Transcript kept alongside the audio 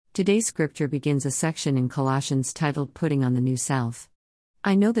Today's scripture begins a section in Colossians titled Putting on the New Self.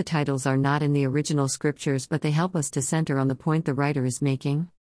 I know the titles are not in the original scriptures, but they help us to center on the point the writer is making.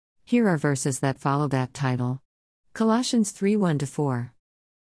 Here are verses that follow that title. Colossians 3:1-4.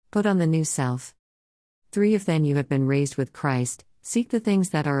 Put on the new self. 3 If then you have been raised with Christ, seek the things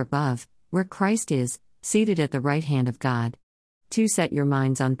that are above, where Christ is, seated at the right hand of God. 2 Set your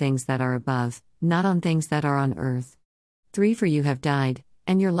minds on things that are above, not on things that are on earth. 3 For you have died,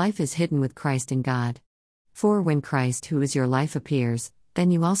 and your life is hidden with Christ in God. 4 When Christ, who is your life, appears, then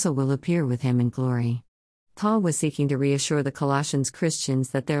you also will appear with him in glory. Paul was seeking to reassure the Colossians Christians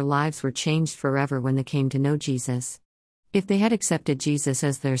that their lives were changed forever when they came to know Jesus. If they had accepted Jesus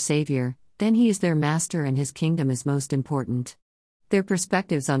as their Savior, then he is their master and his kingdom is most important. Their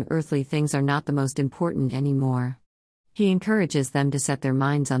perspectives on earthly things are not the most important anymore. He encourages them to set their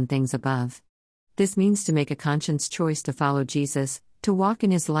minds on things above. This means to make a conscious choice to follow Jesus, to walk in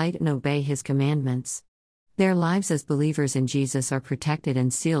his light and obey his commandments. Their lives as believers in Jesus are protected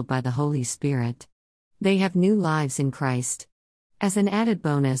and sealed by the Holy Spirit. They have new lives in Christ. As an added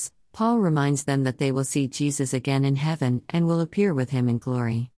bonus, Paul reminds them that they will see Jesus again in heaven and will appear with him in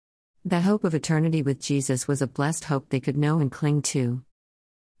glory. That hope of eternity with Jesus was a blessed hope they could know and cling to.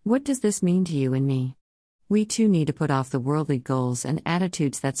 What does this mean to you and me? We too need to put off the worldly goals and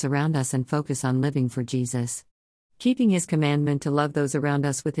attitudes that surround us and focus on living for Jesus. Keeping his commandment to love those around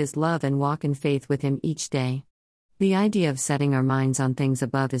us with his love and walk in faith with him each day. The idea of setting our minds on things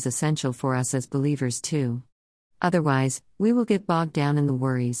above is essential for us as believers too. Otherwise, we will get bogged down in the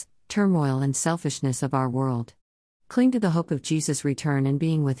worries, turmoil and selfishness of our world. Cling to the hope of Jesus' return and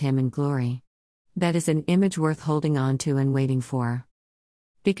being with him in glory. That is an image worth holding on to and waiting for.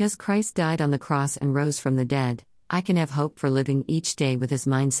 Because Christ died on the cross and rose from the dead, I can have hope for living each day with his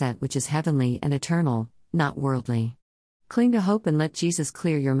mindset, which is heavenly and eternal, not worldly. Cling to hope and let Jesus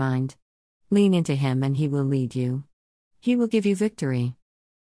clear your mind. Lean into him and he will lead you. He will give you victory.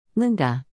 Linda.